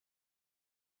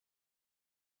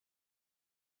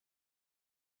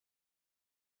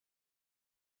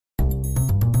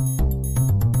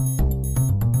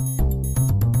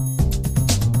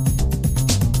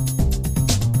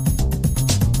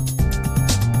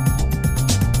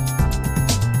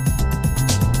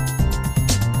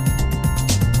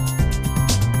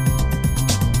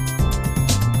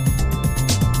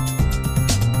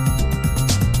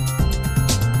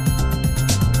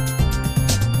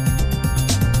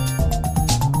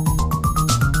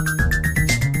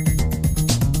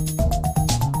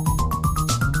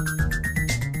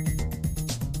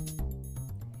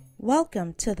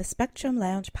Welcome to the Spectrum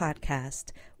Lounge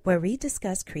podcast, where we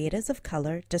discuss creatives of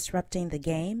color disrupting the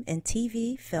game in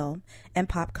TV, film, and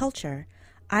pop culture.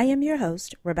 I am your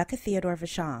host, Rebecca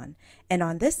Theodore-Vachon, and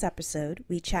on this episode,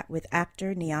 we chat with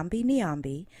actor Nyambi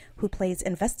Nyambi, who plays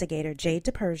investigator Jay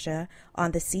DiPersia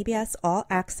on the CBS All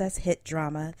Access hit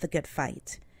drama The Good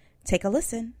Fight. Take a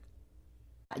listen.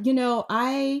 You know,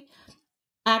 I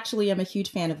actually am a huge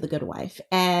fan of The Good Wife,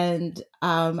 and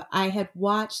I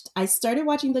started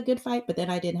watching The Good Fight, but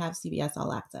then I didn't have CBS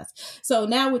All Access. So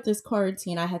now with this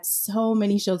quarantine, I had so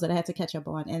many shows that I had to catch up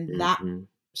on, and that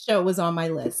show was on my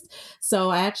list.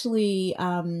 So I actually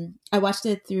I watched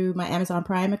it through my Amazon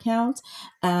Prime account,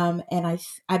 and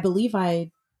I believe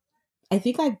I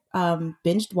think I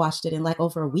binged watched it in like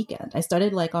over a weekend. I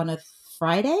started like on a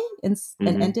Friday and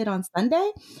ended on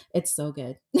Sunday. It's so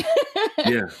good.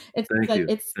 Yeah,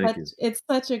 it's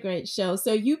such a great show.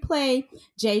 So you play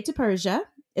Jay DiPersia,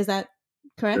 is that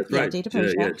correct? That's right. Jay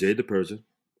DiPersia. Jay DiPersia.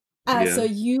 So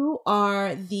you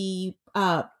are the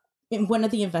one of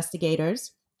the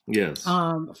investigators. Yes.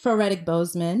 For Reddick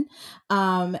Bozeman.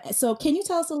 So can you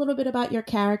tell us a little bit about your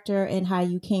character and how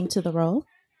you came to the role?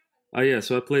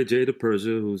 So I play Jay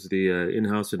DiPersia, who's the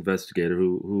in-house investigator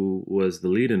who was the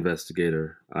lead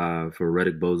investigator for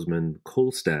Reddick Bozeman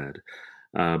Kolstad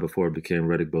before it became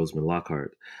Reddick Bozeman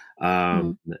Lockhart.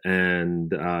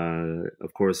 And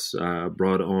of course,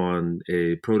 brought on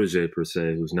a protege per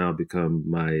se, who's now become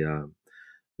my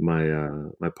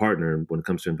partner when it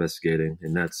comes to investigating,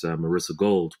 and that's Marissa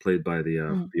Gold, played by the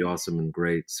awesome and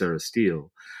great Sarah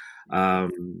Steele.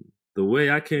 The way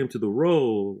I came to the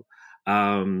role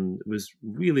was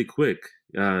really quick.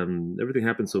 Everything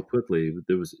happened so quickly.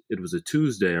 It was a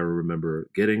Tuesday. I remember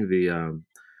getting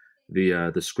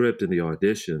the script and the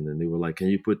audition, and they were like, "Can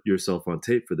you put yourself on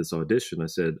tape for this audition?" I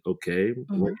said, "Okay,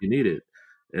 when do you need it?"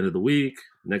 End of the week,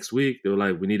 next week, they were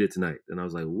like, "We need it tonight." And I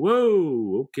was like,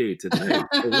 "Whoa, okay, tonight,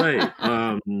 all right."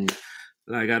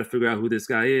 I got to figure out who this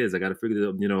guy is. I got to figure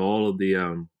out, all of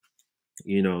the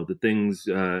the things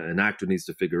an actor needs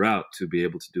to figure out to be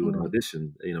able to do an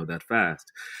audition, that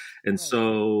fast. And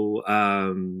so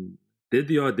did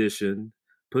the audition,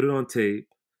 put it on tape,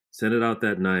 sent it out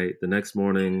that night. The next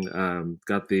morning,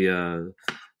 got the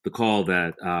call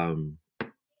that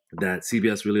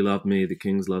CBS really loved me, the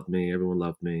Kings loved me, everyone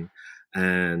loved me,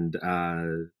 and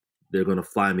they're going to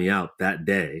fly me out that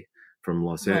day from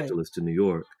Los Angeles to New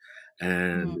York.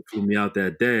 And they flew me out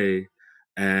that day.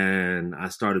 And I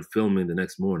started filming the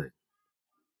next morning,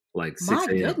 like 6 a.m.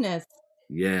 My goodness.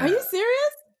 Yeah. Are you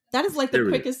serious? That is like the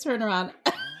quickest turnaround.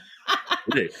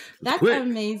 That's quick.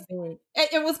 Amazing.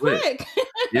 It was quick.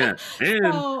 Yeah.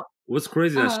 And what's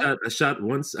crazy, I shot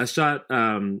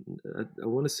I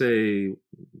want to say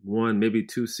one, maybe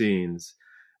two scenes.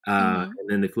 And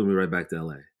then they flew me right back to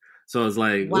LA. So I was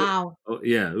like, wow.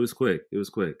 It was quick.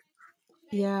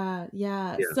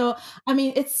 Yeah. So, I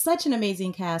mean, it's such an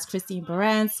amazing cast. Christine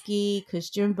Baranski, Kush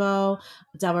Jimbo,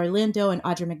 Delroy Lindo, and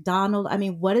Audra McDonald. I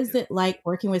mean, what is it like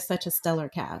working with such a stellar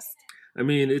cast? I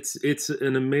mean, it's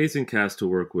an amazing cast to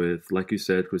work with. Like you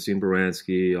said, Christine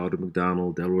Baranski, Audra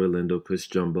McDonald, Delroy Lindo, Kush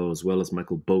Jumbo, as well as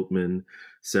Michael Boatman,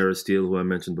 Sarah Steele, who I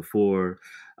mentioned before.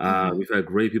 We've had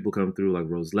great people come through, like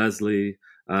Rose Leslie,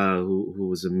 who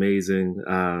was amazing.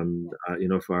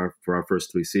 For our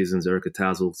first 3 seasons, Erica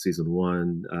Tazzle, season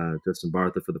 1, Justin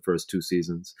Bartha for the first 2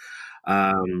 seasons.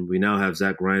 We now have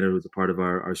Zach Reiner, who's a part of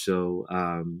our show,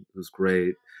 who's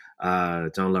great.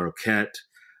 John LaRoquette,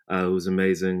 who's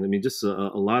amazing. I mean, just a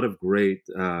lot of great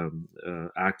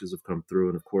actors have come through,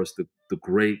 and of course the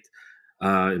great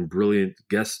and brilliant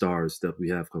guest stars that we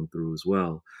have come through as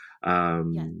well.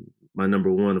 My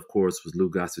number one, of course, was Lou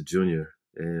Gossett Jr.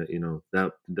 And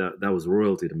that was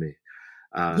royalty to me.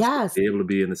 Yes, so to be able to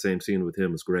be in the same scene with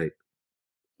him was great.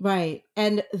 Right,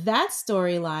 and that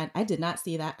storyline, I did not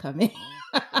see that coming.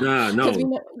 No.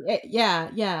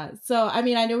 Yeah. So, I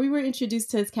mean, I know we were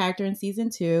introduced to his character in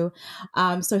season 2.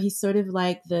 So he's sort of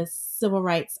like the civil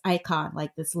rights icon,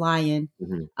 like this lion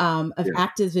of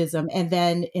activism. And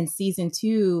then in season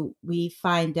 2, we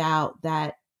find out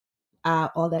that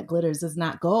all that glitters is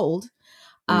not gold.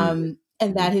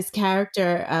 And that his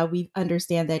character, we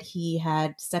understand that he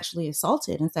had sexually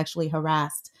assaulted and sexually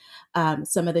harassed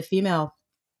some of the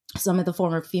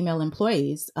former female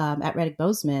employees at Reddick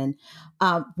Bozeman.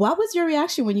 What was your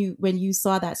reaction when you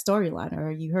saw that storyline or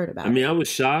you heard about it? I mean, I was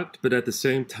shocked, but at the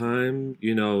same time,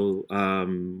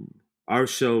 our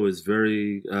show is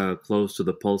very close to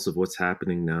the pulse of what's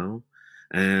happening now.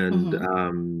 And,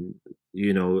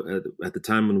 at the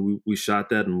time when we shot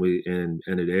that and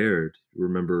it aired,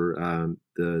 remember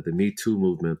the Me Too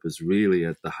movement was really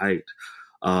at the height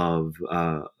of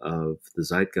the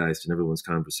zeitgeist in everyone's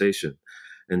conversation.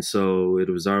 And so it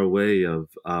was our way of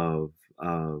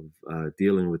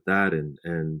dealing with that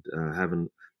and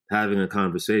having a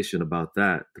conversation about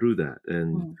that through that.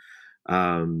 And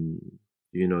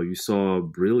you saw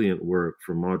brilliant work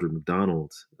from Audra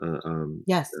McDonald.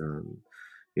 Yes.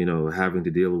 Having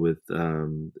to deal with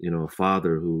a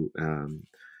father who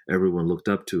everyone looked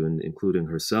up to, and including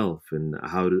herself, and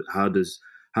how does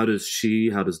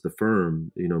the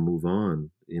firm move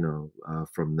on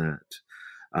from that.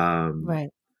 Right.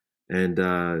 And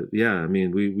I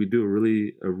mean, we do a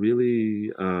really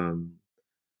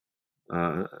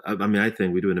I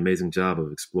think we do an amazing job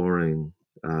of exploring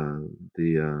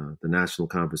the national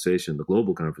conversation, the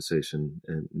global conversation,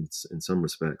 in some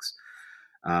respects,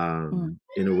 in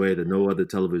a way that no other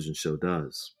television show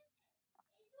does.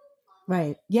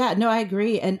 Right. Yeah, no, I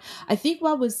agree. And I think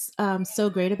what was so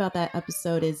great about that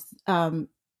episode is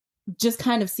just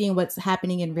kind of seeing what's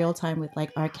happening in real time with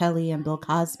like R. Kelly and Bill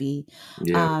Cosby,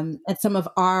 and some of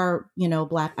our,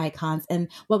 Black icons.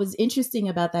 And what was interesting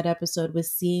about that episode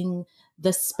was seeing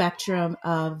the spectrum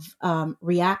of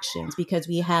reactions, because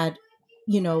we had,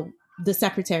 the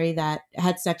secretary that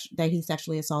he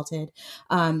sexually assaulted,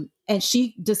 and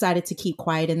she decided to keep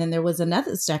quiet. And then there was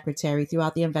another secretary.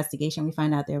 Throughout the investigation, we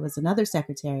find out there was another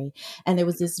secretary, and there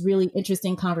was this really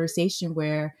interesting conversation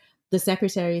where the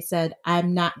secretary said,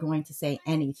 "I'm not going to say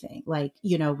anything. Like,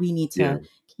 we need to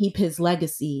keep his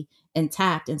legacy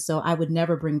intact. And so I would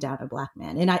never bring down a Black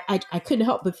man." And I couldn't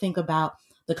help but think about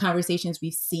the conversations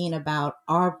we've seen about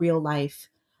our real life,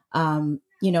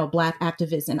 Black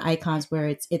activists and icons, where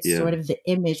it's sort of the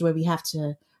image where we have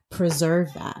to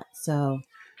preserve that. So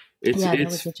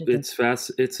it's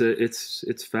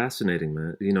fascinating,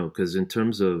 man. Because in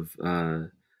terms of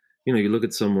you look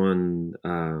at someone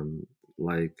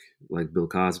like Bill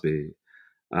Cosby.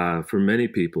 For many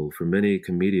people, for many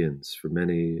comedians, for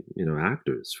many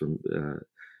actors,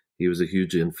 he was a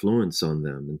huge influence on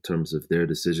them in terms of their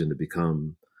decision to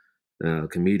become a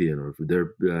comedian, or for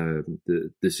their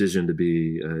the decision to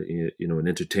be an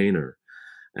entertainer.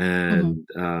 And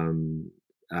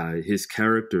his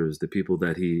characters, the people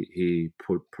that he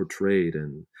portrayed,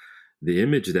 and the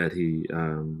image that he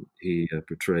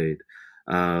portrayed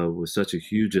was such a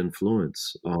huge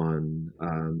influence on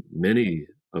many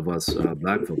of us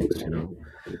Black folks,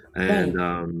 and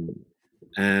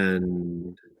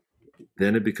and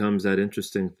then it becomes that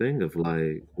interesting thing of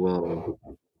like, well,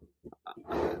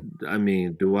 I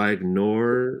mean, do I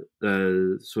ignore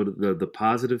the sort of the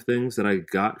positive things that I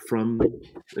got from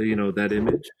that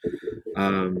image,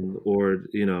 or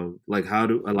like how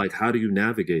do you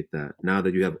navigate that now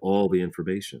that you have all the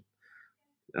information,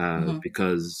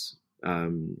 because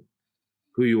who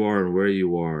you are and where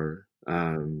you are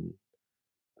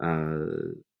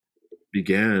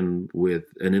began with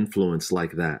an influence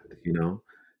like that,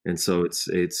 and so it's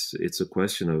a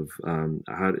question of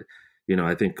how,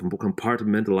 I think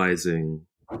compartmentalizing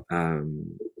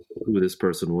who this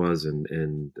person was,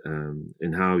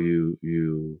 and how you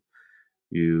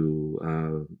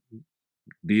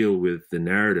deal with the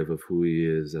narrative of who he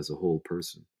is as a whole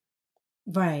person.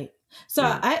 Right. So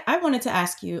I wanted to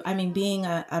ask you, I mean, being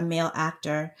a male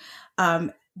actor,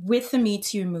 with the Me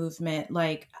Too movement,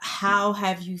 like, how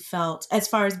have you felt as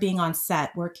far as being on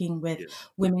set, working with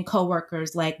women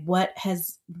coworkers? Like,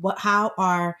 how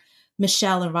are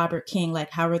Michelle and Robert King, like,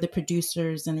 how are the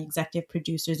producers and the executive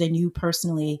producers and you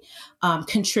personally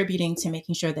contributing to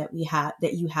making sure that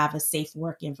you have a safe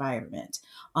work environment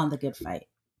on The Good Fight?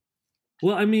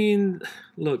 Well, I mean,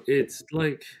 look, it's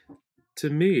like, to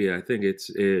me, I think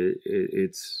it's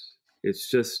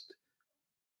just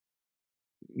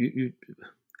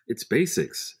it's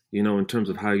basics, in terms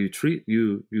of how you treat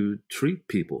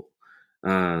people,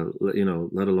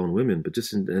 let alone women, but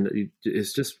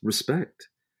it's just respect,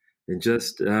 and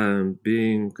just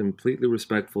being completely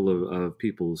respectful of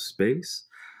people's space,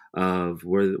 of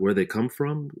where they come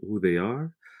from, who they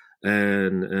are,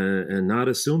 and not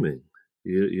assuming,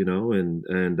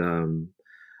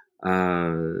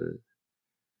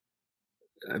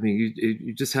 I mean,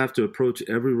 you just have to approach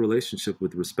every relationship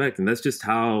with respect, and that's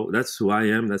who I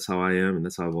am. That's how I am, and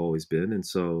that's how I've always been. And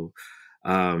so,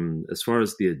 as far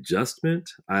as the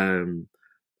adjustment, I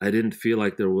didn't feel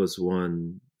like there was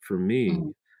one for me.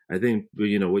 I think,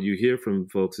 what you hear from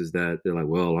folks is that they're like,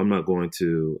 well, I'm not going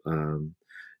to,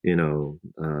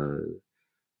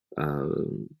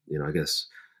 I guess,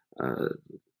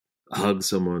 hug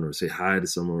someone or say hi to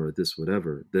someone or this,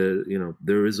 whatever.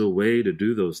 There is a way to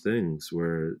do those things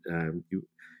where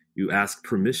you ask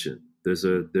permission.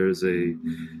 There is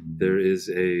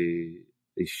a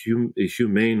a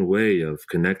humane way of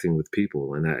connecting with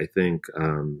people. And I think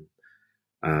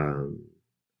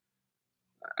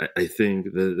I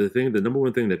think the number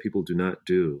one thing that people do not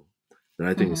do that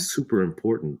I think is super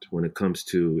important when it comes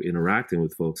to interacting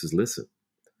with folks is listen.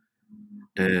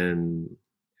 And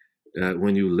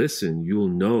when you listen, you'll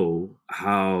know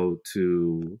how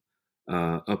to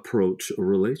approach a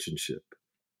relationship.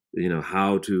 You know,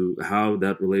 how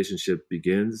that relationship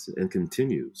begins and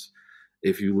continues.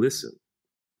 If you listen,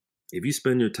 if you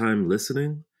spend your time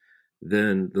listening,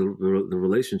 then the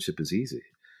relationship is easy.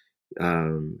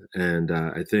 And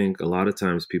I think a lot of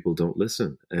times people don't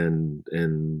listen, and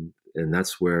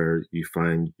that's where you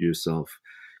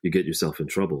get yourself in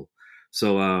trouble.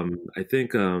 So I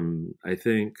think we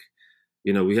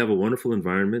have a wonderful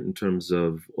environment in terms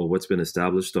of what's been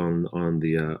established on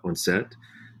set,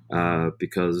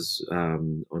 because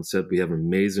on set we have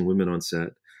amazing women on set.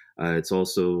 It's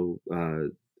also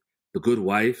The Good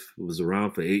Wife was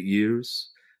around for 8 years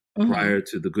prior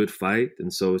to The Good Fight,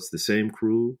 and so it's the same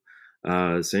crew,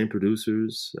 same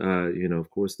producers, of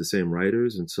course the same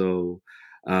writers, and so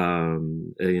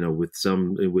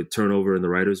with turnover in the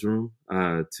writers' room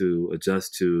to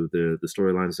adjust to the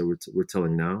storylines that we're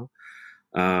telling now.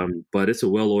 But it's a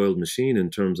well-oiled machine in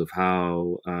terms of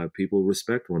how people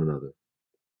respect one another.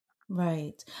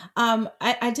 Right.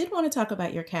 I did want to talk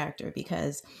about your character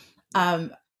because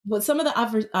with some of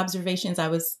the observations, I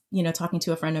was, talking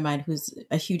to a friend of mine who's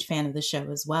a huge fan of the show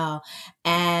as well.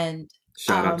 And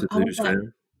shout out to the huge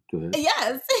fan. Go ahead.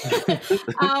 Yes.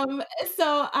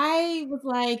 So I was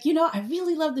like, I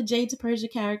really love the Jay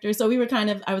DiPersia character. So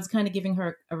I was kind of giving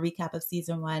her a recap of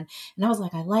season 1, and I was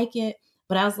like, I like it.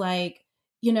 But I was like,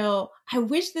 I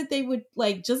wish that they would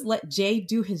just let Jay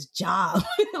do his job.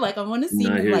 I want to see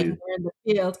him more in the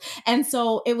field. And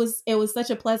so it was such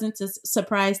a pleasant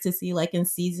surprise to see in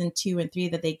season 2 and 3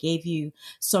 that they gave you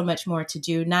so much more to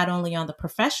do, not only on the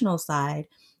professional side,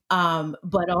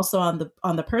 but also on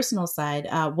the personal side.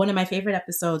 One of my favorite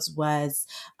episodes was,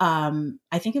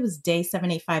 I think it was day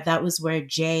 785. That was where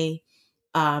Jay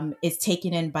is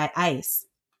taken in by ICE.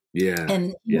 Yeah.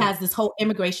 And he has this whole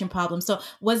immigration problem. So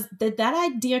did that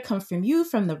idea come from you,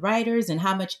 from the writers, and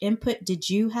how much input did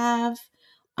you have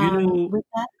with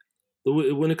that?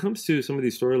 When it comes to some of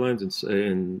these storylines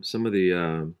and some of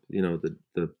the,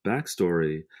 the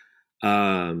backstory,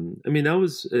 that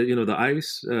was, the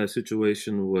ICE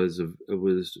situation was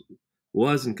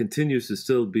and continues to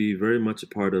still be very much a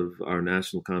part of our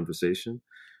national conversation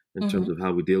in terms of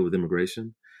how we deal with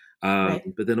immigration. Right.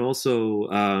 But then also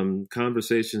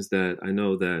conversations that I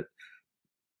know that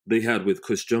they had with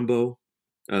Kush Jumbo,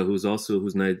 who's a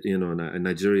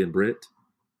Nigerian Brit.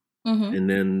 And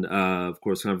then, of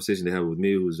course, conversation they had with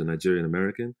me, who's a Nigerian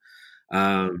American.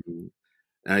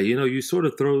 You sort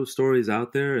of throw stories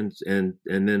out there and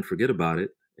then forget about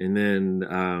it. And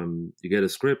then you get a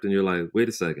script and you're like, wait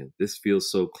a second, this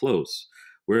feels so close.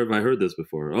 Where have I heard this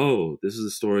before? Oh, this is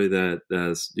a story that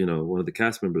one of the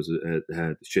cast members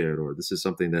had shared, or this is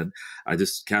something that I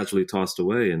just casually tossed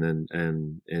away, and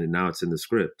now it's in the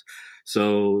script.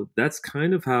 So that's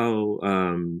kind of how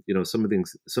some of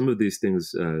these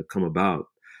things come about.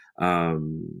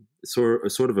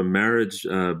 Sort of a marriage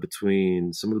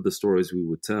between some of the stories we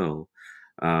would tell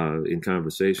in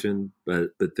conversation,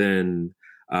 but then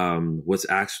what's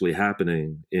actually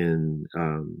happening in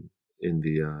our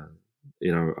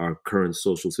current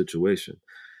social situation.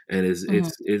 And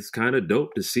it's kind of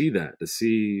dope to see that, the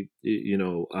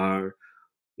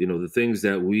things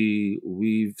that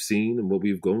we've seen and what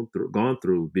we've gone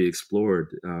through be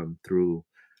explored through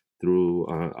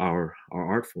our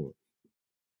art form.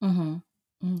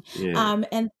 Yeah.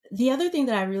 And the other thing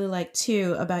that I really like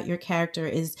too about your character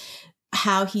is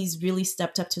how he's really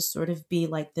stepped up to sort of be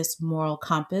this moral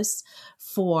compass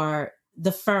for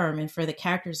the firm and for the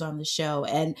characters on the show.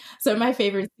 And some of my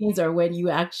favorite scenes are when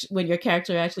your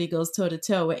character actually goes toe to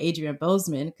toe with Adrian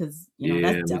Bozeman, because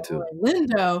that's Delroy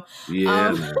Lindo.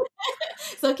 Yeah.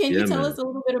 So can you tell us a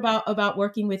little bit about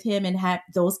working with him and have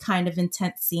those kind of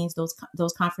intense scenes, those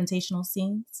confrontational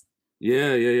scenes?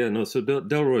 Yeah. No, so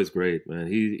Delroy's great, man.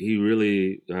 He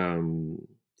really,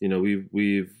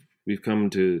 we've come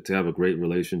to have a great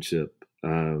relationship,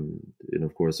 and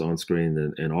of course on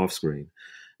screen and off screen.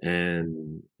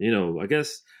 And I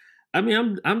guess,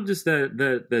 I'm just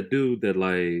that dude that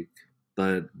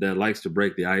likes to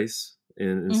break the ice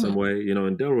in some way,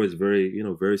 and Delroy's very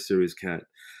serious cat.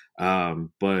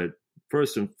 But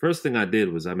first thing I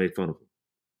did was I made fun of him,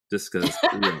 just because it's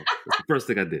the first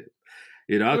thing I did.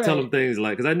 I'll tell him things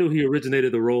because I knew he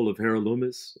originated the role of Harold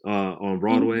Loomis on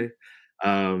Broadway,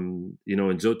 and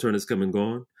Joe Turner's Come and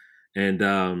Gone,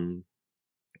 and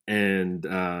and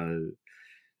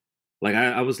like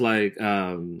I was like,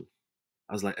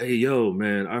 hey, yo,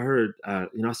 man, I heard, I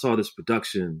saw this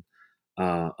production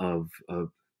of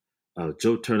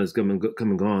Joe Turner's Come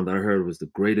and Gone that I heard was the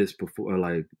greatest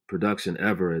production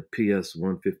ever at PS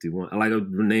 151. I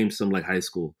named some like high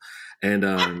school, and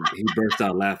he burst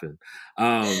out laughing.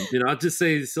 I'll just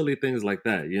say silly things like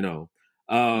that,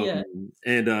 Yeah.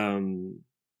 And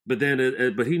but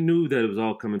then, but he knew that it was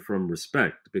all coming from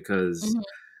respect because,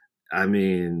 I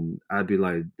mean, I'd be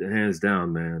like, hands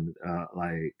down, man,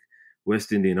 like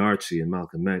West Indian Archie and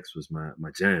Malcolm X was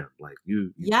my jam. Like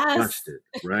you Yes. touched it,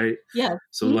 right? Yeah.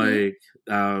 So like,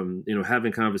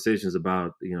 having conversations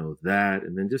about, that,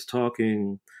 and then just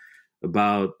talking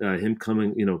about him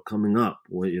coming up,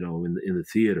 in the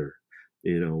theater,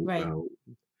 Right.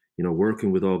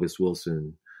 Working with August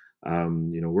Wilson,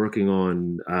 working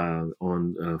on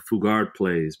Fugard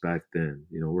plays back then,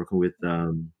 working with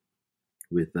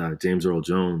James Earl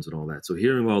Jones and all that. So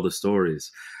hearing all the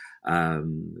stories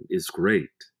is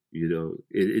great.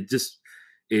 It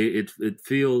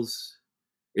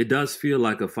does feel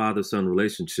like a father-son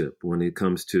relationship when it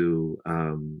comes to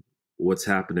what's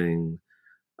happening,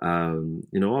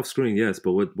 off screen, yes,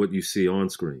 but what you see on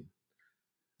screen.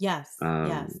 Yes.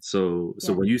 Yes. So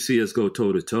when you see us go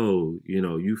toe to toe,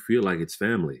 you feel like it's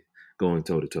family going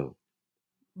toe to toe.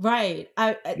 Right.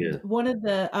 One of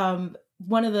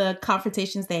the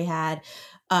confrontations they had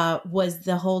was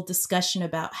the whole discussion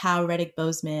about how Reddick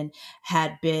Bozeman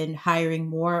had been hiring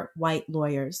more white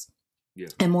lawyers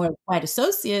and more white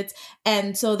associates.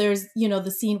 And so there's,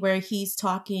 the scene where he's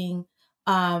talking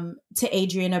to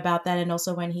Adrian about that. And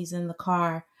also when he's in the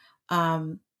car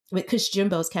with Kush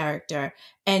Jimbo's character.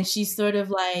 And he's sort of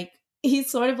like,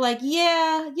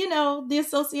 yeah, the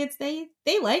associates, they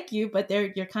like you, but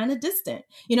you're kind of distant,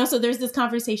 so there's this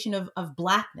conversation of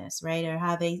blackness, right? Or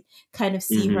how they kind of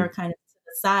see her kind of to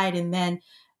the side. And then,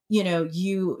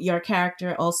 your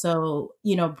character also,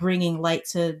 bringing light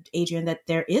to Adrian that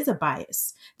there is a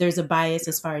bias. There's a bias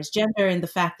as far as gender and the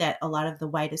fact that a lot of the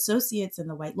white associates and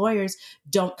the white lawyers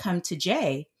don't come to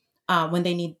Jay. When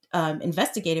they need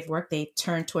investigative work, they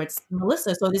turn towards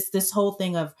Melissa. So this whole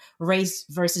thing of race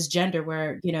versus gender,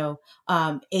 where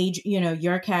age,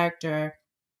 your character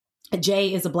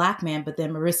Jay is a black man, but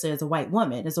then Marissa is a white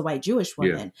woman, is a white Jewish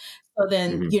woman. So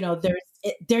then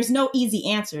there's no easy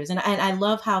answers, and I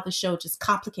love how the show just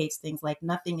complicates things. Like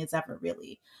nothing is ever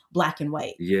really black and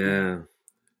white. Yeah.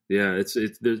 It's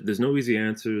there's no easy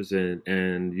answers,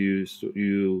 and you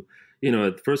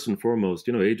first and foremost,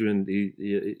 Adrian,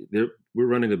 we're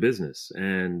running a business,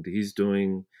 and he's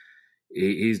doing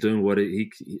what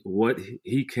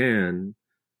he can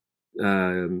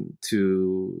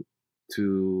to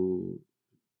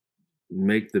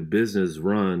make the business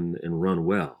run and run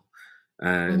well,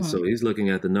 and so he's looking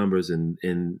at the numbers in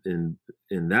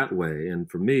that way. And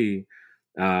for me,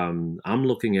 I'm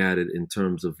looking at it in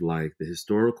terms of like the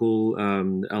historical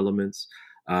elements,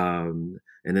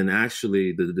 and then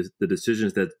actually the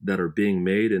decisions that are being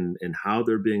made and how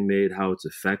they're being made, how it's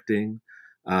affecting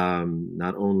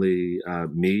not only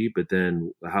me, but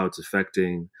then how it's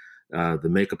affecting the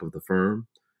makeup of the firm,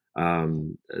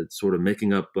 it's sort of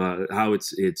making up how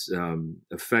it's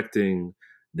affecting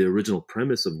the original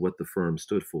premise of what the firm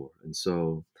stood for. And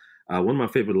so one of my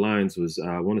favorite lines was,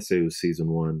 I want to say it was season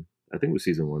 1. I think it was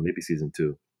season 1, maybe season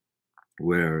 2,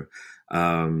 where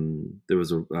there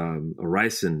was a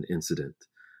ricin incident,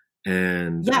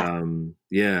 and and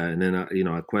then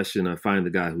I find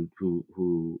the guy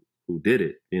who did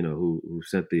it, who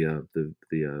sent the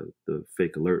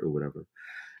fake alert or whatever,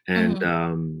 and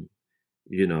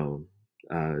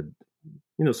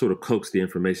sort of coax the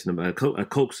information. I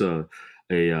coax a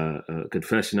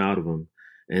confession out of him.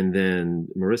 And then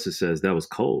Marissa says, that was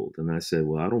cold. And I said,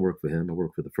 well, I don't work for him. I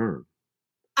work for the firm.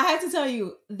 I have to tell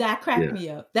you, that cracked me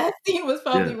up. That scene was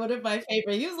probably one of my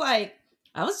favorite. He was like,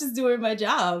 I was just doing my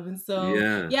job. And so,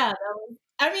 that was,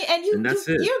 I mean, and you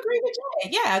agree with Jay.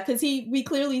 Yeah, because we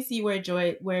clearly see where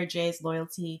Jay's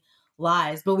loyalty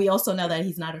lies. But we also know that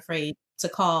he's not afraid to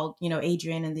call,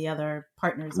 Adrian and the other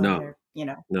partners on their,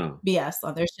 BS,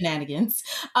 on their shenanigans.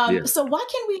 So what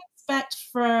can we expect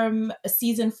from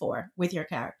season 4 with your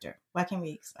character? What can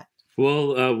we expect?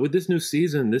 Well, with this new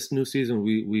season,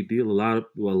 we deal a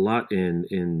lot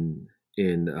in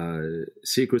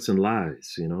secrets and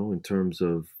lies, in terms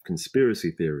of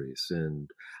conspiracy theories and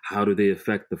how do they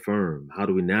affect the firm? How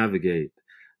do we navigate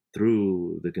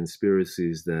through the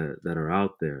conspiracies that are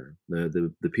out there?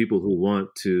 The people who want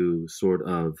to sort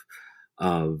of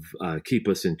keep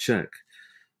us in check.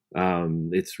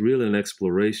 It's really an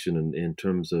exploration in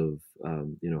terms of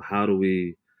how do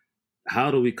we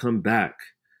come back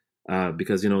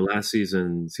because last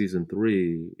season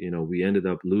 3, we ended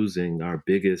up losing our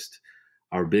biggest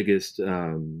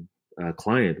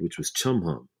client, which was Chum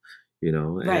Hum,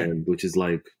 Right. and which is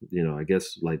like I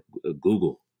guess like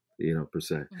Google, per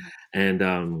se,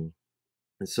 Mm-hmm.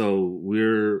 and so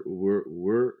we're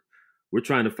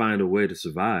trying to find a way to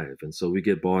survive, and so we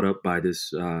get bought up by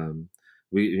this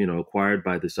we acquired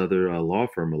by this other law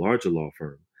firm, a larger law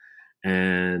firm.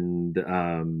 And,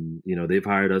 they've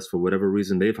hired us for whatever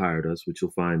reason they've hired us, which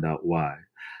you'll find out why,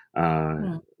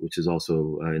 which is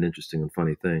also an interesting and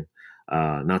funny thing.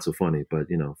 Not so funny, but,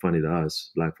 funny to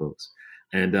us, Black folks.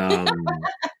 And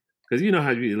because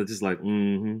how you just like,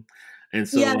 mm-hmm. And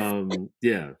so,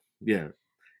 Yes. Yeah.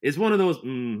 It's one of those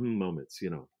moments,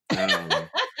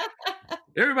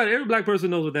 every Black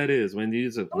person knows what that is when you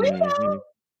just,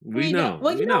 we know.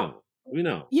 Well, we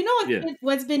know.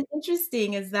 What's been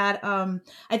interesting is that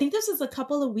I think this was a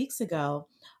couple of weeks ago.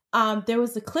 There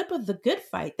was a clip of the good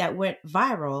fight that went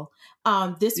viral.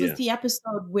 This was the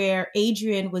episode where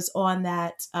Adrian was on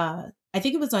that. I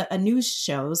think it was a news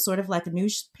show, sort of like a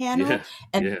news panel,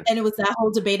 and it was that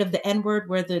whole debate of the N-word,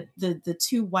 where the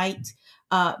two white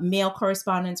male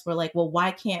correspondents were like, "Well,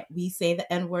 why can't we say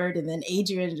the N-word?" And then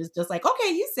Adrian is just like, "Okay,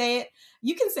 you say it.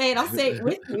 You can say it. I'll say it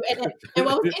with you." And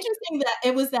what was interesting that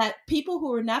it was that people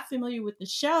who were not familiar with the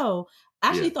show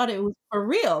actually thought it was for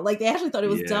real. Like they actually thought it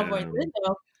was dumb or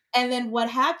innuendo. And then what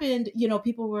happened,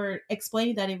 people were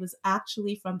explaining that it was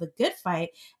actually from the good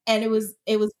fight. And it was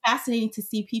fascinating to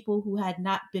see people who had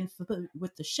not been familiar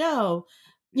with the show,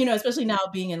 especially now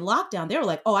being in lockdown. They were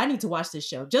like, "Oh, I need to watch this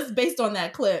show," just based on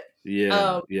that clip.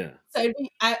 So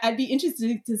I'd be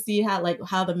interested to see how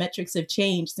the metrics have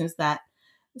changed since that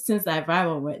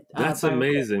viral went. That's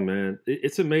amazing, man.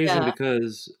 It's amazing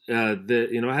because I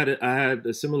had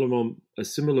a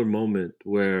similar moment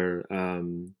where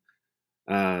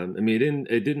I mean,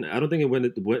 it didn't. I don't think it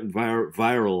went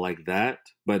viral like that,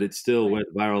 but it still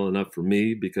went viral enough for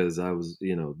me because I was,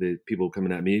 the people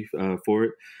coming at me for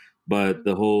it. But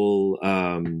the whole,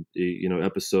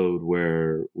 episode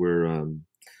where we're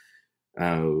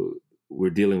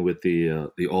dealing with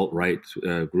the alt-right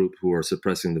group who are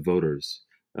suppressing the voters.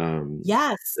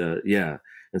 Yes.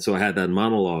 And so I had that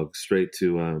monologue straight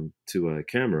to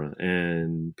camera,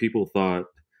 and people thought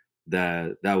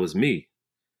that was me.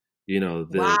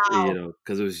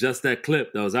 Because it was just that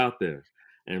clip that was out there,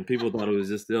 and people thought it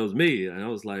was me, and I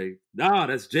was like, "Nah,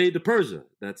 that's Jay DiPersia.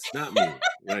 That's not me."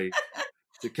 Like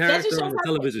the character on the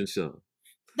television show.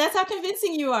 That's how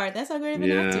convincing you are. That's how great of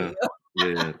an actor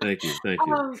you are. Thank you. So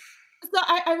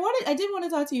I did want to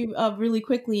talk to you really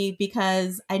quickly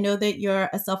because I know that you're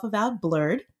a self-avowed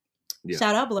blurred. Yeah.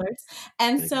 Shout out blurs.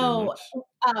 And so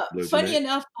funny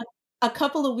enough, a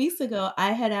couple of weeks ago,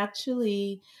 I had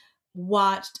actually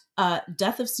watched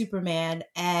Death of Superman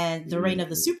and The Reign of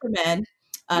the Superman,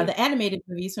 the animated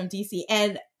movies from DC.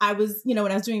 And I was, when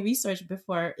I was doing research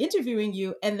before interviewing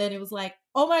you, and then it was like,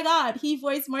 oh my God, he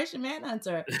voiced Martian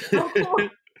Manhunter.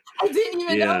 I didn't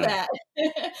even know that.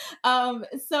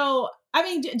 So, I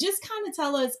mean, just kind of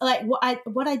tell us, like,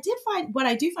 what I do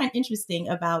find interesting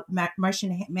about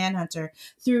Martian Manhunter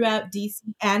throughout DC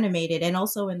animated and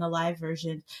also in the live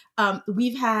version.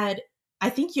 We've had, I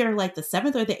think you're like the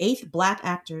 7th or the 8th Black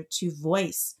actor to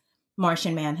voice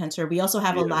Martian Manhunter. We also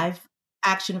have a live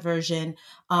action version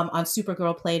on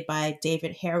Supergirl, played by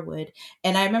David Harewood.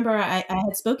 And I remember I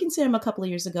had spoken to him a couple of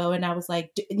years ago, and I was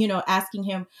like, asking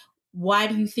him, why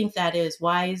do you think that is?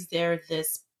 Why is there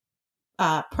this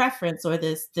preference or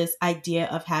this idea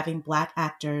of having Black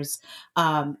actors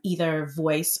either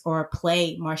voice or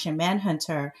play Martian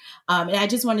Manhunter? And I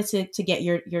just wanted to get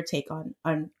your take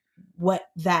on what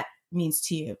that means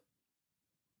to you.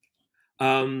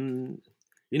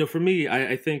 For me,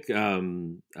 I think I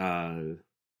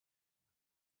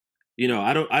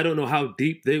don't know how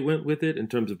deep they went with it in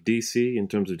terms of DC, in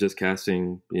terms of just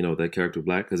casting, that character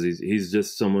Black, because he's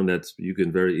just someone that's, you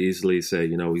can very easily say,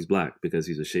 he's Black because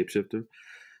he's a shapeshifter.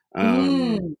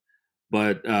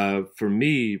 But for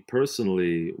me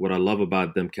personally, what I love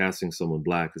about them casting someone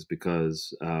Black is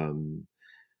because,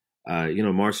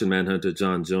 Martian Manhunter,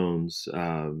 John Jones,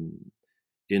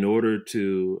 in order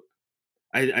to,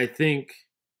 I think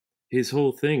his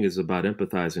whole thing is about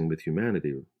empathizing with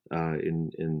humanity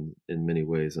in many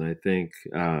ways. And I think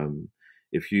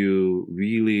if you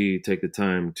really take the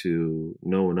time to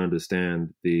know and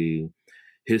understand the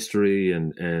history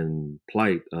and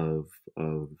plight of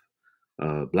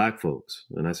Black folks,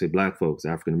 and I say Black folks,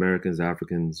 African Americans,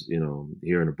 Africans,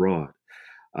 here and abroad,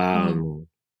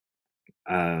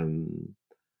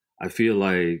 I feel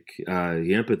like he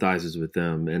empathizes with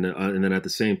them, and then at the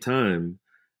same time,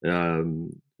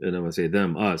 and I'm going to say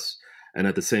them, us, and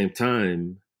at the same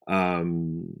time,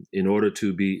 in order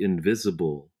to be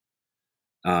invisible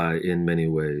in many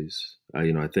ways,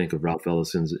 I think of Ralph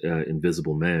Ellison's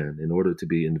Invisible Man. In order to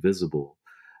be invisible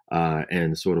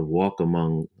and sort of walk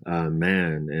among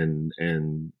man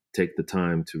and take the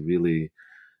time to really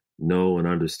know and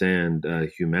understand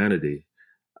humanity,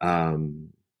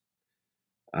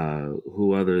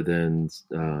 who other than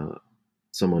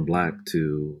someone Black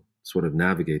to sort of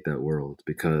navigate that world,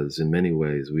 because in many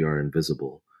ways we are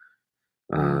invisible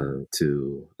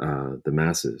to the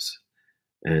masses,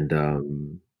 and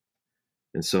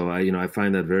so I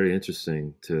find that very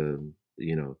interesting to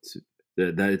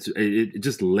it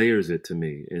just layers it to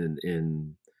me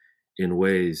in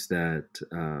ways that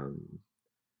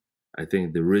I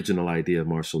think the original idea of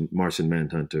Martian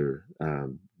Manhunter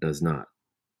does not.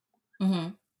 Mm-hmm.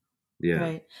 Yeah.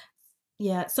 Right.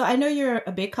 Yeah. So I know you're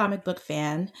a big comic book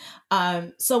fan.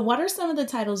 So what are some of the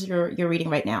titles you're reading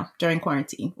right now during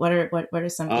quarantine? What are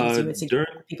some things you would suggest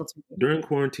people to read? During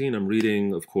quarantine, I'm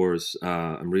reading, of course,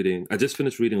 I just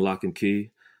finished reading Lock and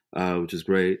Key, which is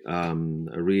great. I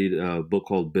read a book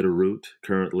called Bitter Root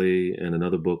currently, and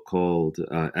another book called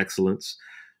Excellence.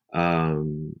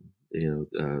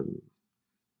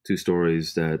 Two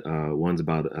stories that one's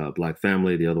about a Black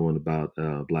family, the other one about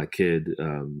a Black kid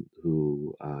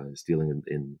who is dealing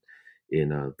in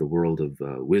the world of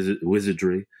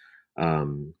wizardry,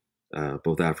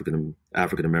 both African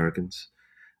Americans,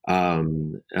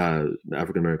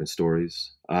 African American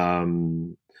stories.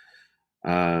 I'm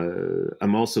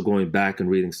also going back and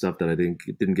reading stuff that I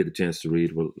didn't get a chance to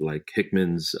read, like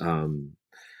Hickman's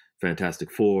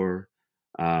Fantastic Four.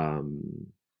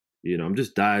 I'm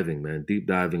just deep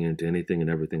diving into anything and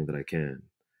everything that I can.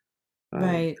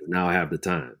 Right. Now I have the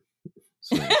time.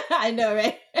 So, I know,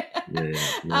 right? Yeah.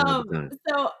 Now I have the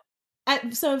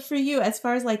time. So for you, as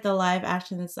far as like the live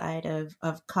action side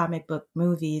of comic book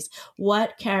movies,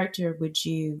 what character would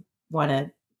you want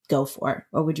to go for,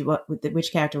 or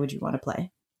which character would you want to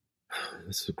play?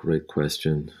 That's a great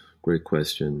question.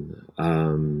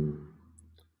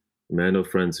 I know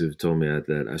friends who've told me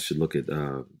that I should look at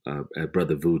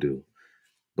Brother Voodoo,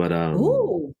 but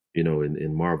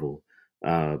in Marvel,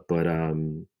 but I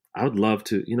would love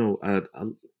to,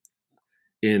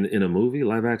 in a movie,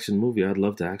 live action movie, I'd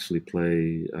love to actually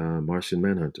play Martian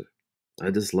Manhunter. I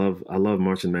love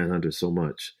Martian Manhunter so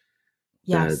much.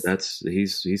 Yes,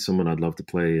 he's someone I'd love to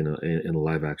play in a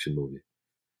live action movie.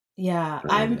 Yeah,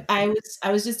 I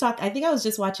was just talking. I think I was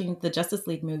just watching the Justice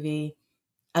League movie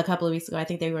a couple of weeks ago. I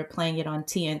think they were playing it on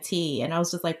TNT, and I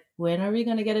was just like, when are we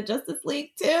going to get a Justice League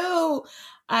 2?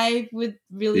 I would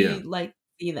really like to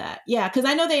see that. Yeah, because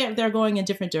I know they're going in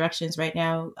different directions right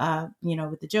now,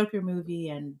 with the Joker movie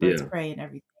and Birds of Prey and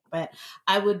everything. But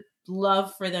I would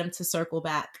love for them to circle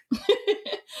back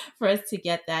for us to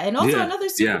get that. And also another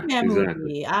Superman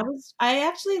movie. I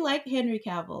actually like Henry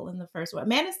Cavill in the first one.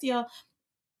 Man of Steel.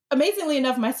 Amazingly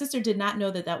enough, my sister did not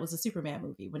know that was a Superman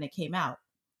movie when it came out.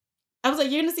 I was like,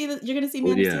 "You're gonna see Man of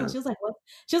Steel." She was like, "What?"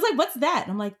 She was like, "What's that?"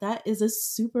 And I'm like, "That is a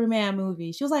Superman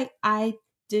movie." She was like, "I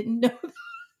didn't know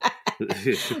that."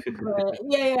 But,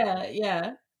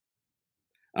 yeah.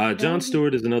 Jon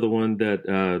Stewart is another one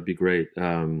that be great.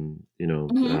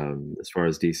 As far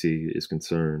as DC is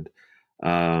concerned,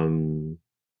 trying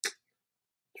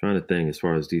to think as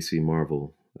far as DC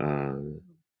Marvel.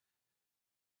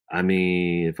 I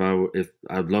mean, if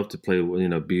I'd love to play,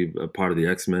 be a part of the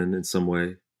X-Men in some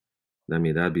way. I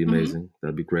mean, that'd be amazing.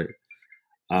 That'd be great.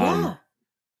 Yeah.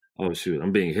 Oh shoot,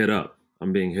 I'm being hit up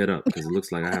because it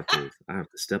looks like I have to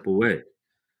step away.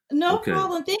 No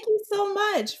problem. Thank you so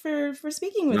much for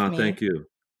speaking with me. No, thank you.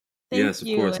 Thank yes,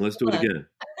 you. Of course. Let's do it again.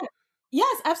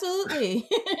 Yes, absolutely.